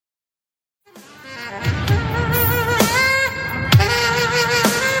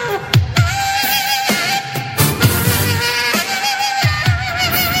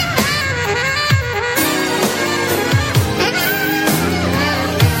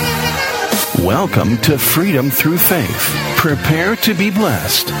Welcome to Freedom Through Faith. Prepare to be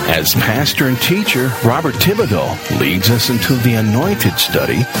blessed as pastor and teacher Robert Thibodeau leads us into the anointed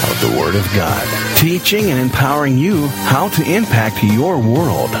study of the Word of God, teaching and empowering you how to impact your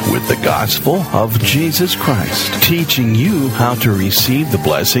world with the gospel of Jesus Christ, teaching you how to receive the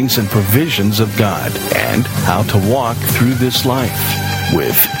blessings and provisions of God and how to walk through this life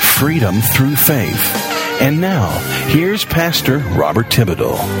with freedom through faith. And now, here's Pastor Robert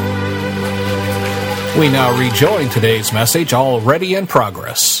Thibodeau. We now rejoin today's message, already in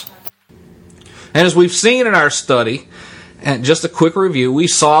progress. And as we've seen in our study, and just a quick review, we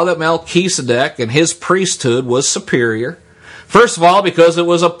saw that Melchizedek and his priesthood was superior. First of all, because it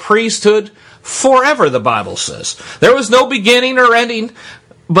was a priesthood forever, the Bible says. There was no beginning or ending,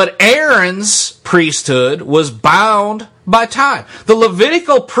 but Aaron's priesthood was bound by time. The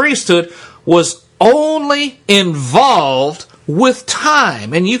Levitical priesthood was only involved with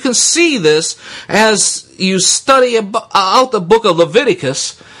time. And you can see this as you study out the book of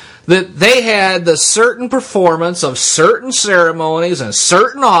Leviticus, that they had the certain performance of certain ceremonies and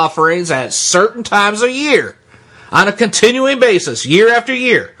certain offerings at certain times of year on a continuing basis, year after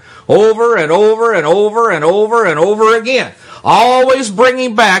year, over and over and over and over and over again. Always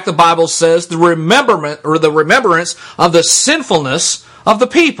bringing back, the Bible says, the remembrance of the sinfulness of the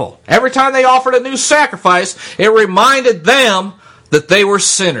people. Every time they offered a new sacrifice, it reminded them that they were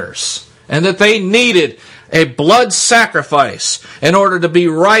sinners and that they needed a blood sacrifice in order to be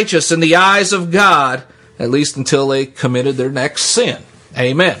righteous in the eyes of God, at least until they committed their next sin.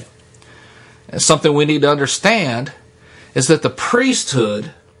 Amen. And something we need to understand is that the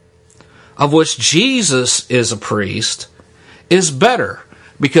priesthood of which Jesus is a priest is better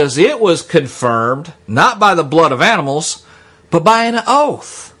because it was confirmed not by the blood of animals, but by an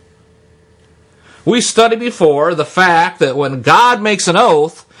oath. We studied before the fact that when God makes an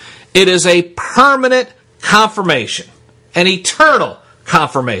oath, it is a permanent confirmation, an eternal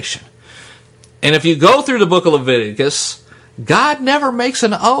confirmation. And if you go through the book of Leviticus, God never makes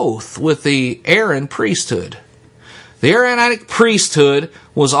an oath with the Aaron priesthood. The Aaronitic priesthood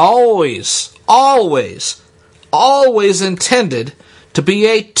was always intended to be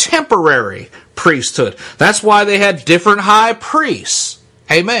a temporary priesthood. That's why they had different high priests.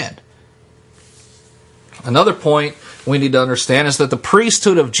 Amen. Another point we need to understand is that the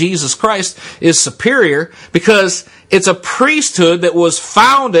priesthood of Jesus Christ is superior because it's a priesthood that was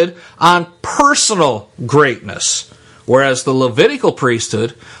founded on personal greatness, whereas the Levitical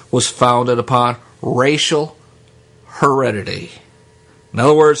priesthood was founded upon racial heredity. In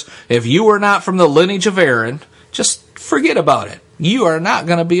other words, if you were not from the lineage of Aaron, just forget about it. You are not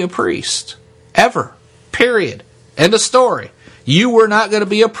going to be a priest. Ever. Period. End of story. You were not going to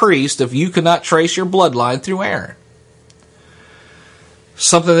be a priest if you could not trace your bloodline through Aaron.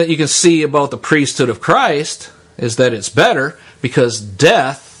 Something that you can see about the priesthood of Christ is that it's better because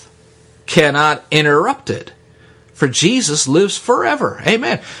death cannot interrupt it. For Jesus lives forever.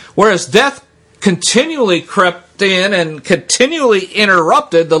 Amen. Whereas death continually crept in and continually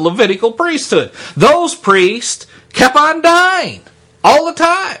interrupted the Levitical priesthood. Those priests kept on dying all the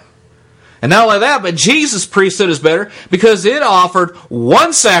time. And not only that, but Jesus' priesthood is better because it offered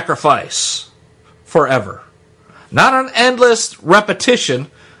one sacrifice forever. Not an endless repetition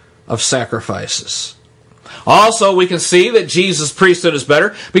of sacrifices. Also, we can see that Jesus' priesthood is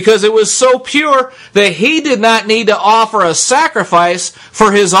better because it was so pure that he did not need to offer a sacrifice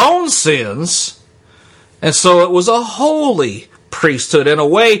for his own sins. And so it was a holy priesthood in a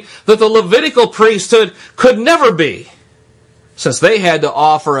way that the Levitical priesthood could never be, since they had to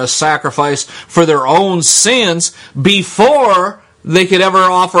offer a sacrifice for their own sins before they could ever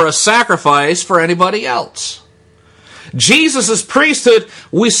offer a sacrifice for anybody else. Jesus' priesthood,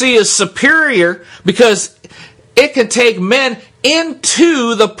 we see, is superior because it can take men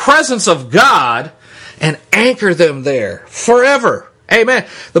into the presence of God and anchor them there forever. Amen.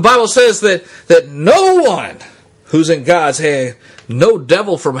 The Bible says that no one who's in God's hand, no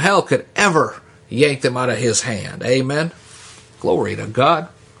devil from hell could ever yank them out of his hand. Amen. Glory to God.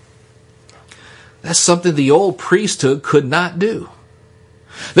 That's something the old priesthood could not do.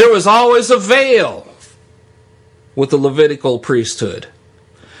 There was always a veil with the Levitical priesthood.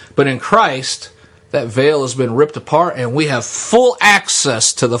 But in Christ, that veil has been ripped apart and we have full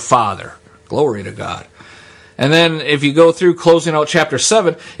access to the Father. Glory to God. And then if you go through closing out chapter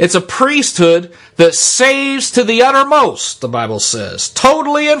 7, it's a priesthood that saves to the uttermost, the Bible says,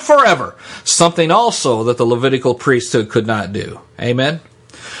 totally and forever. Something also that the Levitical priesthood could not do. Amen?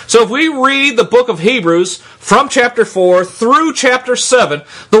 So if we read the book of Hebrews from chapter 4 through chapter 7,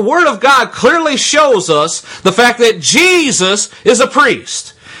 the Word of God clearly shows us the fact that Jesus is a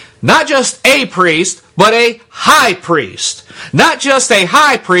priest. Not just a priest, but a high priest. Not just a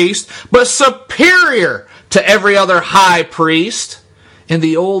high priest, but superior to every other high priest in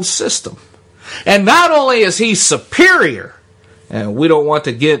the old system. And not only is he superior, and we don't want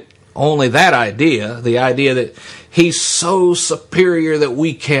to get only that idea, the idea that he's so superior that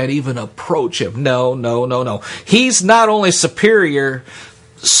we can't even approach him. No. He's not only superior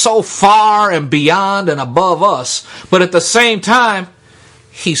so far and beyond and above us, but at the same time,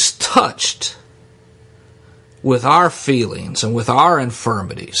 he's touched with our feelings and with our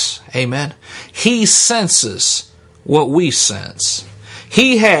infirmities. Amen. He senses what we sense.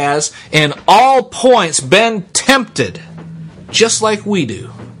 He has in all points been tempted just like we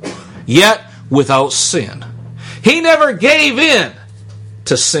do, yet without sin. He never gave in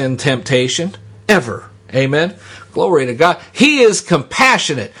to sin temptation, ever. Amen. Glory to God. He is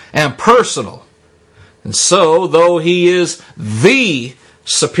compassionate and personal. And so, though he is the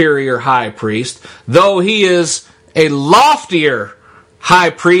superior high priest, though he is a loftier high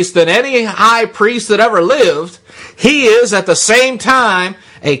priest than any high priest that ever lived, he is at the same time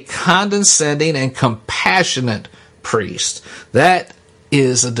a condescending and compassionate priest. That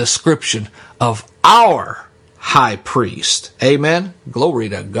is a description of our high priest. Amen. Glory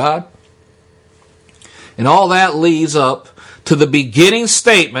to God. And all that leads up to the beginning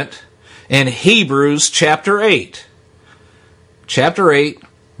statement in Hebrews chapter 8. Chapter 8,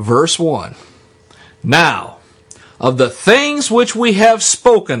 verse 1. Now, of the things which we have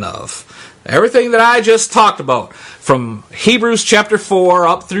spoken of, everything that I just talked about, from Hebrews chapter 4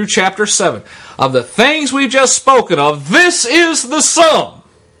 up through chapter 7, of the things we've just spoken of, this is the sum.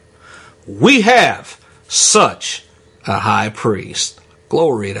 We have such a high priest.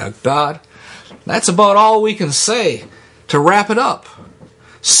 Glory to God. That's about all we can say to wrap it up.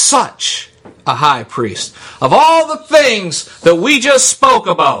 Such a high priest. Of all the things that we just spoke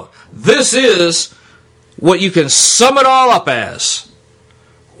about, this is what you can sum it all up as.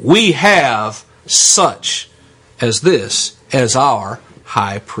 We have such as this as our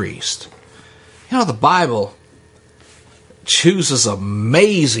high priest. You know, the Bible chooses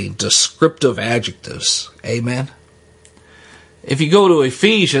amazing descriptive adjectives. Amen. If you go to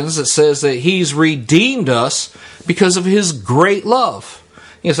Ephesians, it says that he's redeemed us because of his great love.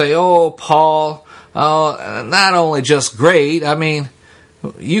 You say, oh, Paul, not only just great, I mean,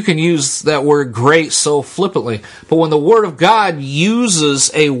 you can use that word great so flippantly, but when the Word of God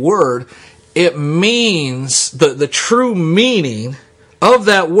uses a word, it means, the true meaning of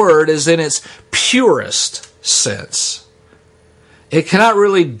that word is in its purest sense. It cannot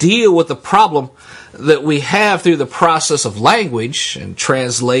really deal with the problem that we have through the process of language and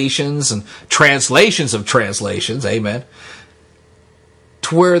translations of translations, amen,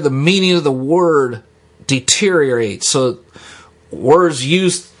 to where the meaning of the word deteriorates. So words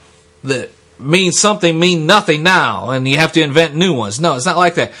used that mean something mean nothing now, and you have to invent new ones. No, it's not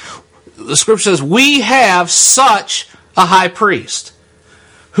like that. The Scripture says, we have such a high priest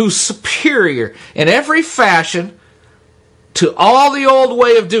who's superior in every fashion to all the old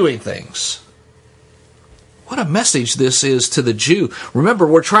way of doing things. What a message this is to the Jew. Remember,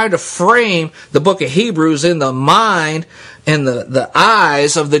 we're trying to frame the book of Hebrews in the mind and the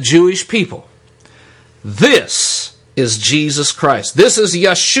eyes of the Jewish people. This is Jesus Christ. This is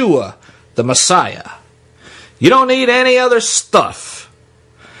Yeshua, the Messiah. You don't need any other stuff.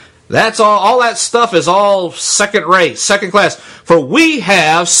 That's all that stuff is all second rate, second class. For we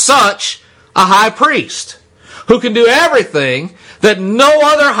have such a high priest who can do everything that no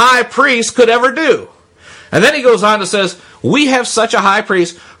other high priest could ever do. And then he goes on and says, we have such a high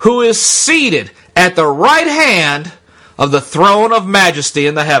priest who is seated at the right hand of the throne of majesty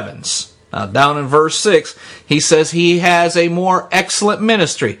in the heavens. Now, down in verse 6, he says he has a more excellent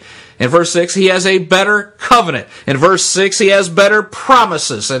ministry. In verse 6, he has a better covenant. In verse 6, he has better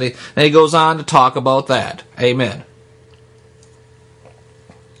promises. And he goes on to talk about that. Amen.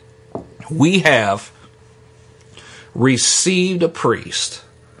 We have received a priest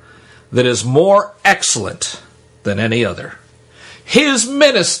that is more excellent than any other. His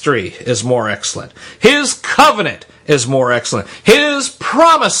ministry is more excellent. His covenant is more excellent. His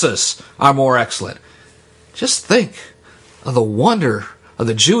promises are more excellent. Just think of the wonder of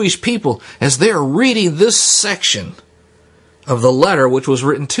the Jewish people as they are reading this section of the letter which was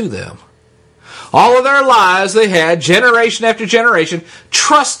written to them. All of their lives they had, generation after generation,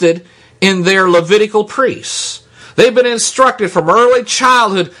 trusted in their Levitical priests. They've been instructed from early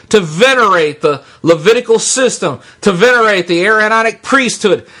childhood to venerate the Levitical system, to venerate the Aaronic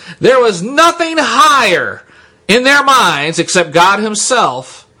priesthood. There was nothing higher in their minds except God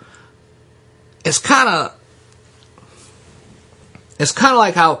Himself. It's kind of It's kind of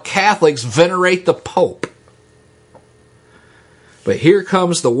like how Catholics venerate the Pope. But here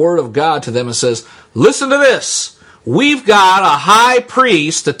comes the Word of God to them and says, listen to this. We've got a high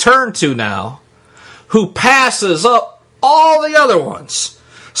priest to turn to now who passes up all the other ones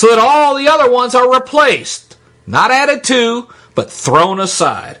so that all the other ones are replaced. Not added to, but thrown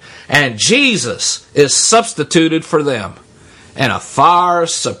aside. And Jesus is substituted for them. And a far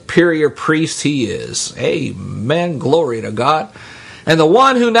superior priest he is. Amen. Glory to God. And the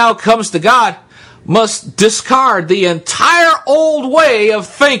one who now comes to God must discard the entire old way of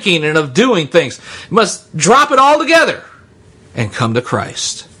thinking and of doing things. Must drop it all together and come to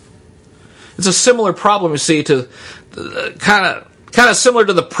Christ. It's a similar problem, you see, to kind of similar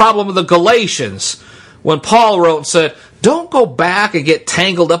to the problem of the Galatians when Paul wrote and said, don't go back and get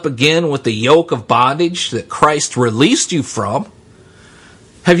tangled up again with the yoke of bondage that Christ released you from.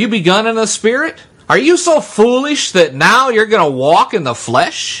 Have you begun in the Spirit? Are you so foolish that now you're going to walk in the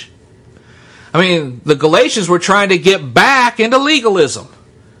flesh? I mean, the Galatians were trying to get back into legalism.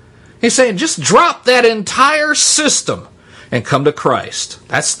 He's saying, just drop that entire system and come to Christ.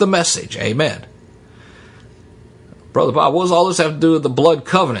 That's the message. Amen. Brother Bob, what does all this have to do with the blood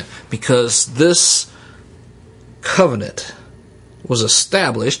covenant? Because this covenant was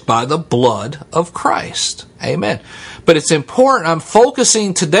established by the blood of Christ. Amen. But it's important, I'm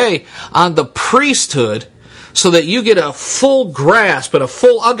focusing today on the priesthood so that you get a full grasp and a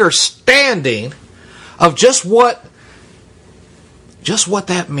full understanding of just what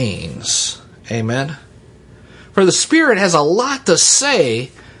that means. Amen. For the Spirit has a lot to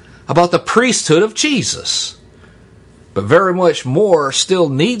say about the priesthood of Jesus. But very much more still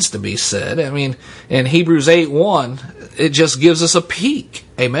needs to be said. I mean, in Hebrews 8:1, it just gives us a peek.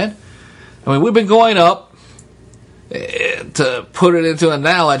 Amen. I mean, we've been going up, to put it into an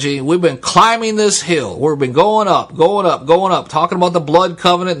analogy, we've been climbing this hill. We've been going up, talking about the blood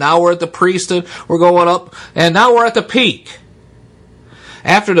covenant. Now we're at the priesthood. We're going up, and now we're at the peak.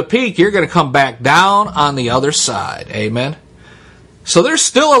 After the peak, you're going to come back down on the other side. Amen. So there's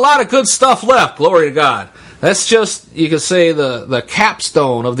still a lot of good stuff left. Glory to God. That's just, you could say, the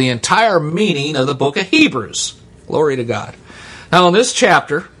capstone of the entire meaning of the book of Hebrews. Glory to God. Now in this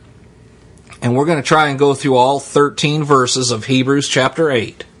chapter, and we're going to try and go through all 13 verses of Hebrews chapter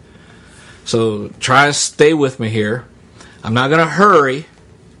 8. So try and stay with me here. I'm not going to hurry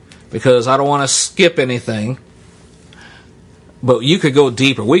because I don't want to skip anything. But you could go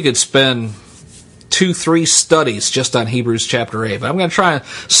deeper. We could spend 2-3 studies just on Hebrews chapter 8. But I'm going to try and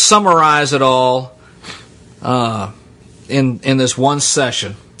summarize it all in this one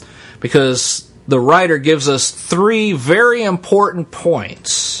session, because the writer gives us 3 very important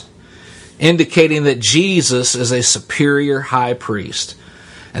points indicating that Jesus is a superior high priest.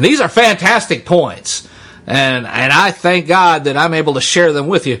 And these are fantastic points. And I thank God that I'm able to share them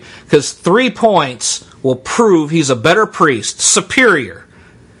with you, because 3 points will prove he's a better priest, superior.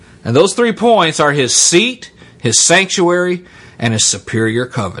 And those 3 points are his seat, his sanctuary, and his superior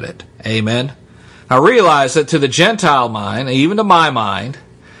covenant. Amen. Now realize that to the Gentile mind, even to my mind,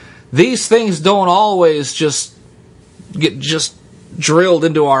 these things don't always just get drilled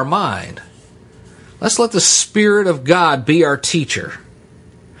into our mind. Let's let the Spirit of God be our teacher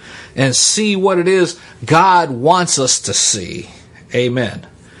and see what it is God wants us to see. Amen.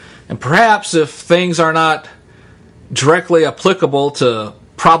 And perhaps if things are not directly applicable to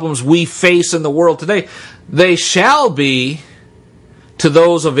problems we face in the world today, they shall be to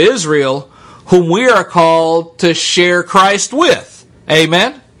those of Israel whom we are called to share Christ with.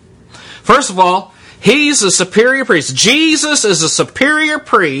 Amen? First of all, he's a superior priest. Jesus is a superior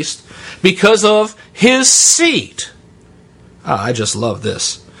priest because of his seat. I just love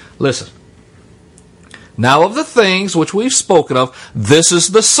this. Listen. Now of the things which we've spoken of, this is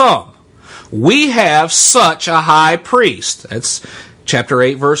the sum. We have such a high priest. That's chapter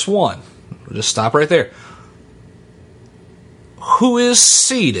 8, verse 1. We'll just stop right there. Who is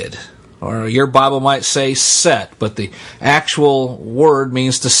seated? Or your Bible might say set, but the actual word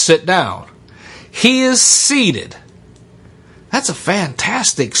means to sit down. He is seated. That's a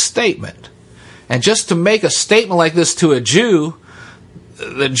fantastic statement. And just to make a statement like this to a Jew,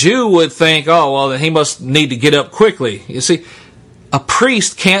 the Jew would think, oh, well, then he must need to get up quickly. You see, a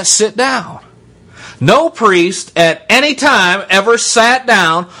priest can't sit down. No priest at any time ever sat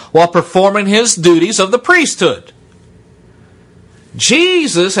down while performing his duties of the priesthood.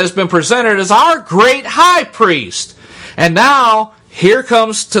 Jesus has been presented as our great high priest. And now, here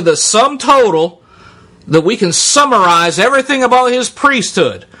comes to the sum total that we can summarize everything about his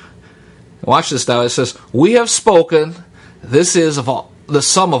priesthood. Watch this now. It says, we have spoken, this is of all, the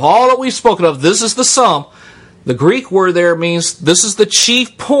sum of all that we've spoken of, this is the sum, The Greek word there means this is the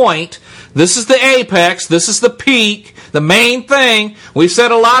chief point, this is the apex, this is the peak, the main thing. We've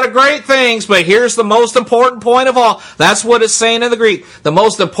said a lot of great things, but here's the most important point of all. That's what it's saying in the Greek. The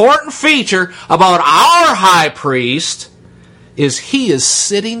most important feature about our high priest is he is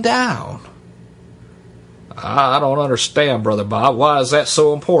sitting down. I don't understand, Brother Bob. Why is that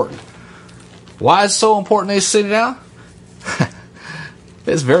so important? Why is it so important that he's sitting down?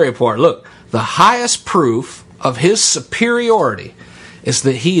 It's very important. Look, the highest proof of his superiority is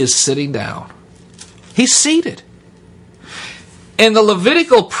that he is sitting down. He's seated. In the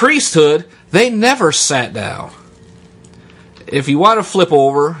Levitical priesthood, they never sat down. If you want to flip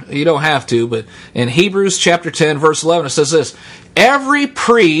over, you don't have to, but in Hebrews chapter 10, verse 11, it says this, every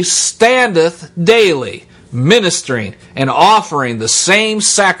priest standeth daily, ministering and offering the same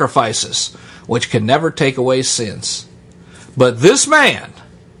sacrifices, which can never take away sins. But this man,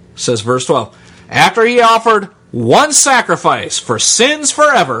 says verse 12, after he offered one sacrifice for sins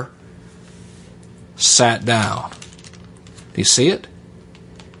forever, sat down. Do you see it?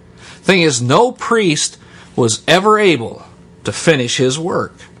 Thing is, no priest was ever able to finish his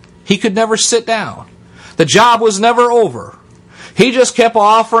work. He could never sit down. The job was never over. He just kept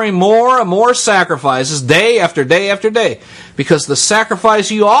offering more and more sacrifices day after day after day, because the sacrifice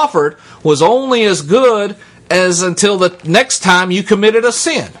you offered was only as good as until the next time you committed a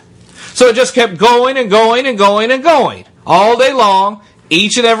sin. So it just kept going and going and going and going all day long,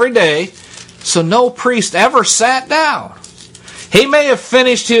 each and every day. So no priest ever sat down. He may have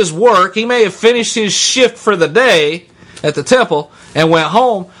finished his work, he may have finished his shift for the day at the temple and went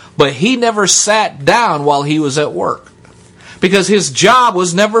home, but he never sat down while he was at work, because his job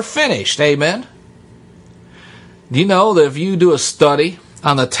was never finished. Amen? Do you know that if you do a study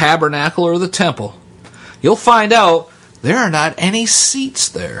on the tabernacle or the temple, you'll find out there are not any seats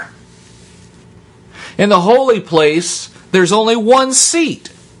there. In the holy place, there's only one seat,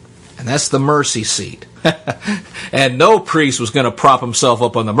 and that's the mercy seat. And no priest was going to prop himself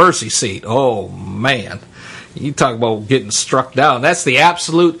up on the mercy seat. Oh, man. You talk about getting struck down. That's the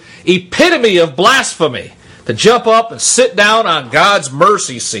absolute epitome of blasphemy, to jump up and sit down on God's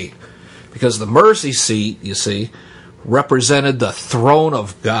mercy seat. Because the mercy seat, you see, represented the throne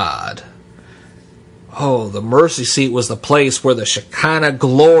of God. Oh, the mercy seat was the place where the Shekinah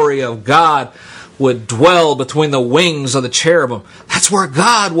glory of God would dwell between the wings of the cherubim. That's where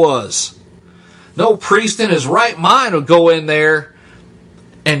God was. No priest in his right mind would go in there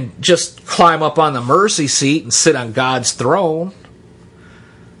and just climb up on the mercy seat and sit on God's throne.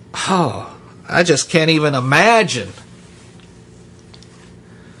 Oh, I just can't even imagine.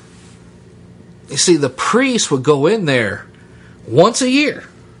 You see, the priest would go in there once a year.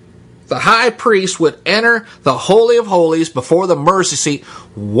 The high priest would enter the Holy of Holies before the mercy seat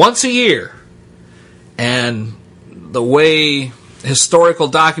once a year. And the way historical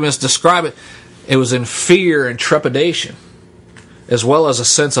documents describe it, it was in fear and trepidation, as well as a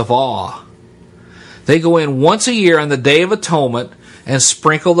sense of awe. They go in once a year on the Day of Atonement and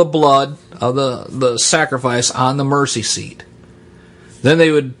sprinkle the blood of the sacrifice on the mercy seat. Then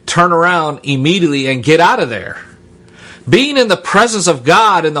they would turn around immediately and get out of there. Being in the presence of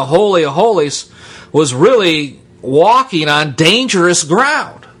God in the Holy of Holies was really walking on dangerous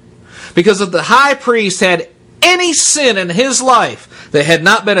ground. Because if the high priest had any sin in his life that had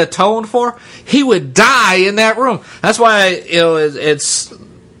not been atoned for, he would die in that room. That's why, it's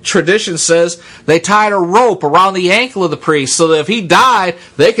tradition says they tied a rope around the ankle of the priest so that if he died,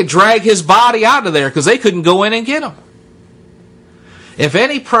 they could drag his body out of there because they couldn't go in and get him. If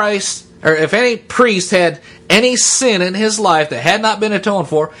any priest had any sin in his life that had not been atoned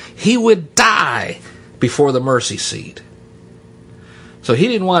for, he would die before the mercy seat. So he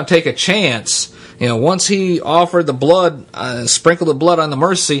didn't want to take a chance. Once he offered the blood, sprinkled the blood on the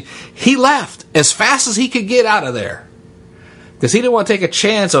mercy, he left as fast as he could get out of there. Because he didn't want to take a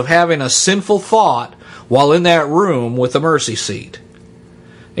chance of having a sinful thought while in that room with the mercy seat.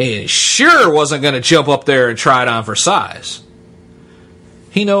 He sure wasn't going to jump up there and try it on for size.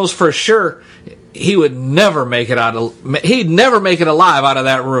 He knows for sure he would never make it he'd never make it alive out of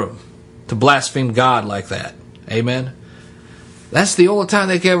that room to blaspheme God like that. Amen? That's the only time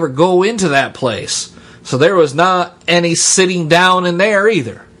they could ever go into that place. So there was not any sitting down in there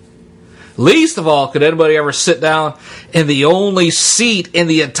either. Least of all could anybody ever sit down in the only seat in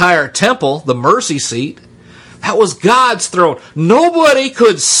the entire temple, the mercy seat. That was God's throne. Nobody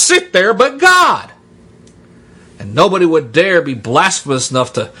could sit there but God. And nobody would dare be blasphemous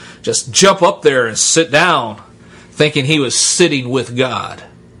enough to just jump up there and sit down thinking he was sitting with God.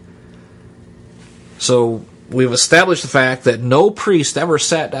 So we've established the fact that no priest ever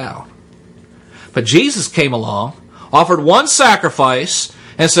sat down. But Jesus came along, offered one sacrifice,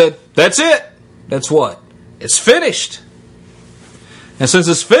 and said, that's it. That's what? It's finished. And since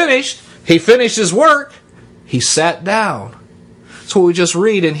it's finished, he finished his work, he sat down. That's what we just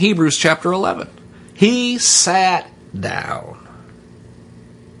read in Hebrews chapter 11. He sat down.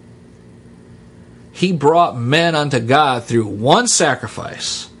 He brought men unto God through one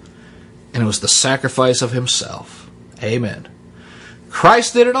sacrifice, and it was the sacrifice of himself. Amen.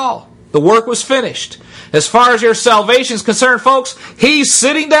 Christ did it all. The work was finished. As far as your salvation is concerned, folks, he's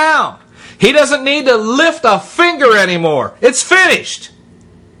sitting down. He doesn't need to lift a finger anymore. It's finished.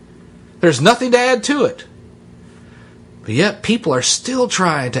 There's nothing to add to it. But yet people are still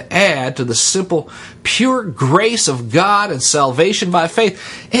trying to add to the simple, pure grace of God and salvation by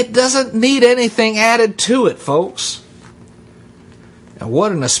faith. It doesn't need anything added to it, folks. And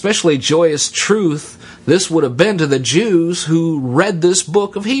what an especially joyous truth this would have been to the Jews who read this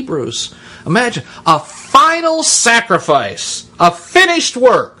book of Hebrews. Imagine, a final sacrifice, a finished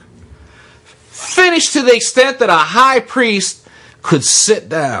work, finished to the extent that a high priest could sit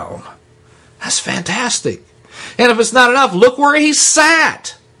down. That's fantastic. And if it's not enough, look where he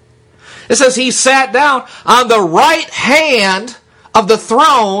sat. It says he sat down on the right hand of the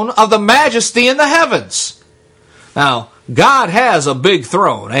throne of the majesty in the heavens. Now, God has a big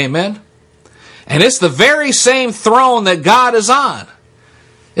throne, amen? And it's the very same throne that God is on.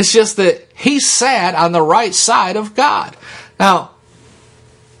 It's just that he sat on the right side of God. Now,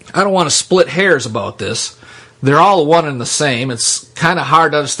 I don't want to split hairs about this. They're all one and the same. It's kind of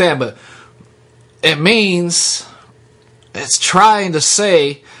hard to understand, but it means it's trying to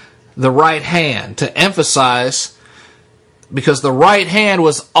say the right hand, to emphasize, because the right hand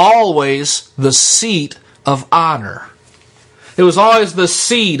was always the seat of honor. It was always the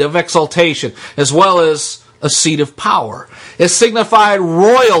seat of exaltation, as well as a seat of power. It signified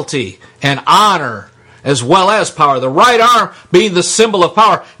royalty and honor, as well as power. The right arm being the symbol of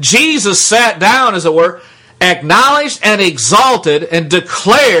power. Jesus sat down, as it were, acknowledged and exalted and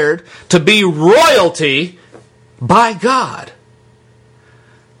declared to be royalty by God.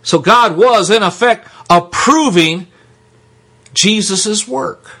 So God was, in effect, approving Jesus'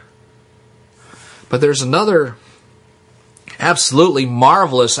 work. But there's another absolutely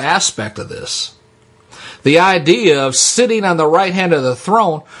marvelous aspect of this. The idea of sitting on the right hand of the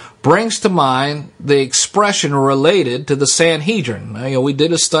throne brings to mind the expression related to the Sanhedrin. Now, we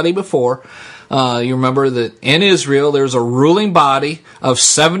did a study before. You remember that in Israel there's a ruling body of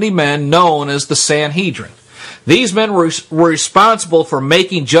 70 men known as the Sanhedrin. These men were responsible for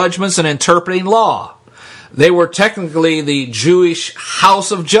making judgments and interpreting law. They were technically the Jewish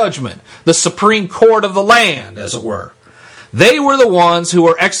house of judgment, the supreme court of the land, as it were. They were the ones who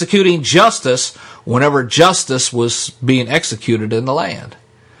were executing justice whenever justice was being executed in the land.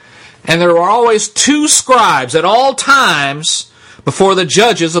 And there were always two scribes at all times before the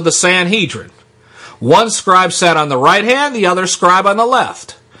judges of the Sanhedrin. One scribe sat on the right hand, the other scribe on the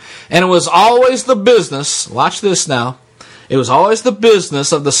left. And it was always the business, watch this now, it was always the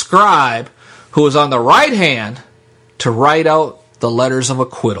business of the scribe who was on the right hand to write out the letters of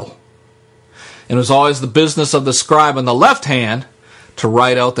acquittal. And it was always the business of the scribe on the left hand to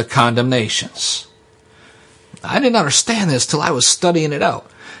write out the condemnations. I didn't understand this till I was studying it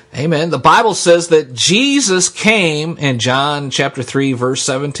out. Amen. The Bible says that Jesus came in John chapter 3, verse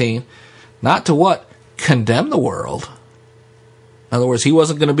 17, not to what? Condemn the world. In other words, he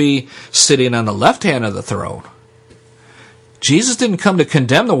wasn't going to be sitting on the left hand of the throne. Jesus didn't come to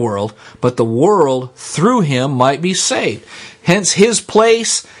condemn the world, but the world through him might be saved. Hence, his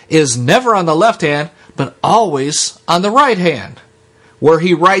place is never on the left hand, but always on the right hand, where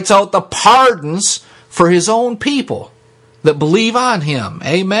he writes out the pardons for his own people that believe on him.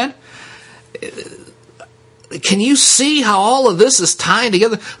 Amen? Can you see how all of this is tying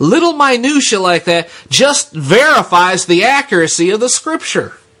together? Little minutia like that just verifies the accuracy of the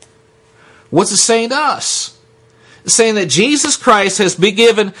Scripture. What's it saying to us? It's saying that Jesus Christ has been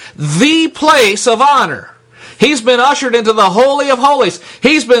given the place of honor. He's been ushered into the Holy of Holies.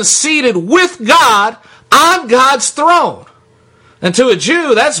 He's been seated with God on God's throne. And to a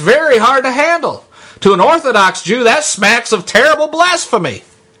Jew, that's very hard to handle. To an Orthodox Jew, that smacks of terrible blasphemy.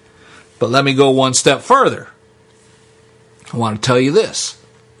 But let me go one step further. I want to tell you this.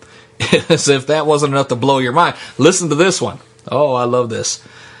 As if that wasn't enough to blow your mind. Listen to this one. Oh, I love this.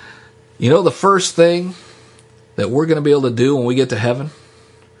 You know the first thing that we're going to be able to do when we get to heaven?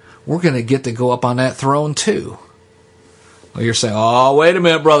 We're going to get to go up on that throne too. Well, you're saying, oh, wait a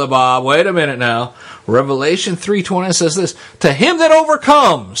minute, Brother Bob. Wait a minute now. Revelation 3:20 says this, to him that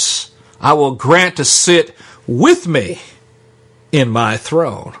overcomes, I will grant to sit with me in my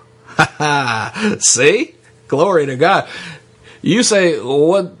throne. See? Glory to God. You say,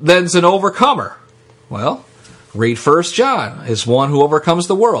 what then's an overcomer? Well, read 1 John. Is one who overcomes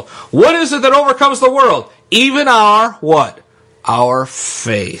the world. What is it that overcomes the world? Even our, what? Our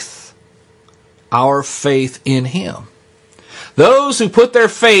faith. Our faith in Him. Those who put their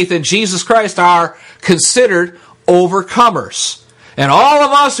faith in Jesus Christ are considered overcomers. And all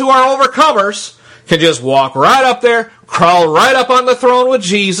of us who are overcomers can just walk right up there, crawl right up on the throne with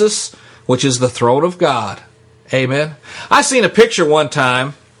Jesus, which is the throne of God. Amen. I seen a picture one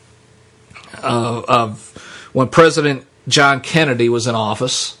time of when President John Kennedy was in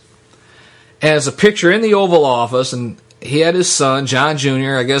office. And it's a picture in the Oval Office, and he had his son, John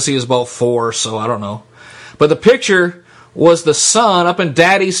Jr. I guess he was about 4 or so, I don't know. But the picture was the son up in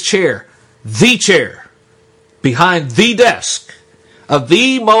Daddy's chair, the chair, behind the desk of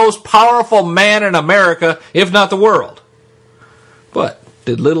the most powerful man in America, if not the world. But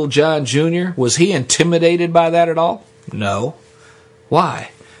did little John Jr., was he intimidated by that at all? No.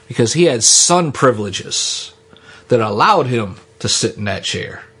 Why? Because he had son privileges that allowed him to sit in that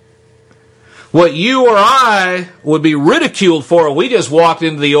chair. What you or I would be ridiculed for if we just walked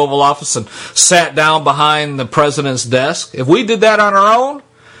into the Oval Office and sat down behind the president's desk, if we did that on our own,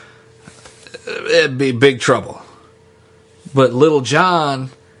 it'd be big trouble. But little John,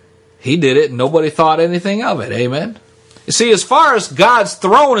 he did it and nobody thought anything of it. Amen? You see, as far as God's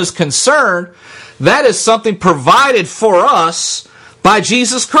throne is concerned, that is something provided for us by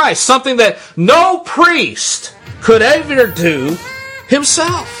Jesus Christ. Something that no priest could ever do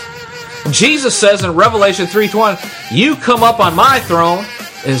himself. Jesus says in Revelation 3:20, you come up on my throne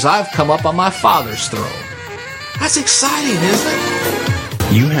as I've come up on my Father's throne. That's exciting, isn't it?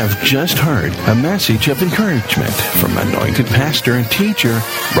 You have just heard a message of encouragement from anointed pastor and teacher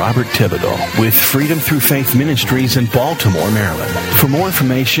Robert Thibodeau with Freedom Through Faith Ministries in Baltimore, Maryland. For more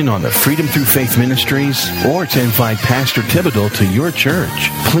information on the Freedom Through Faith Ministries or to invite Pastor Thibodeau to your church,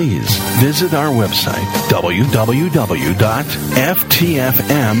 please visit our website, www.ftfm.org.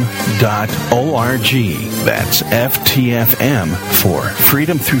 That's FTFM for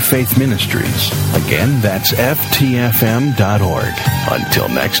Freedom Through Faith Ministries. Again, that's FTFM.org. Until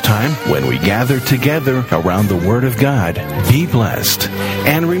next time, when we gather together around the Word of God, be blessed.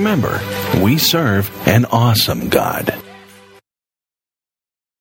 And remember, we serve an awesome God.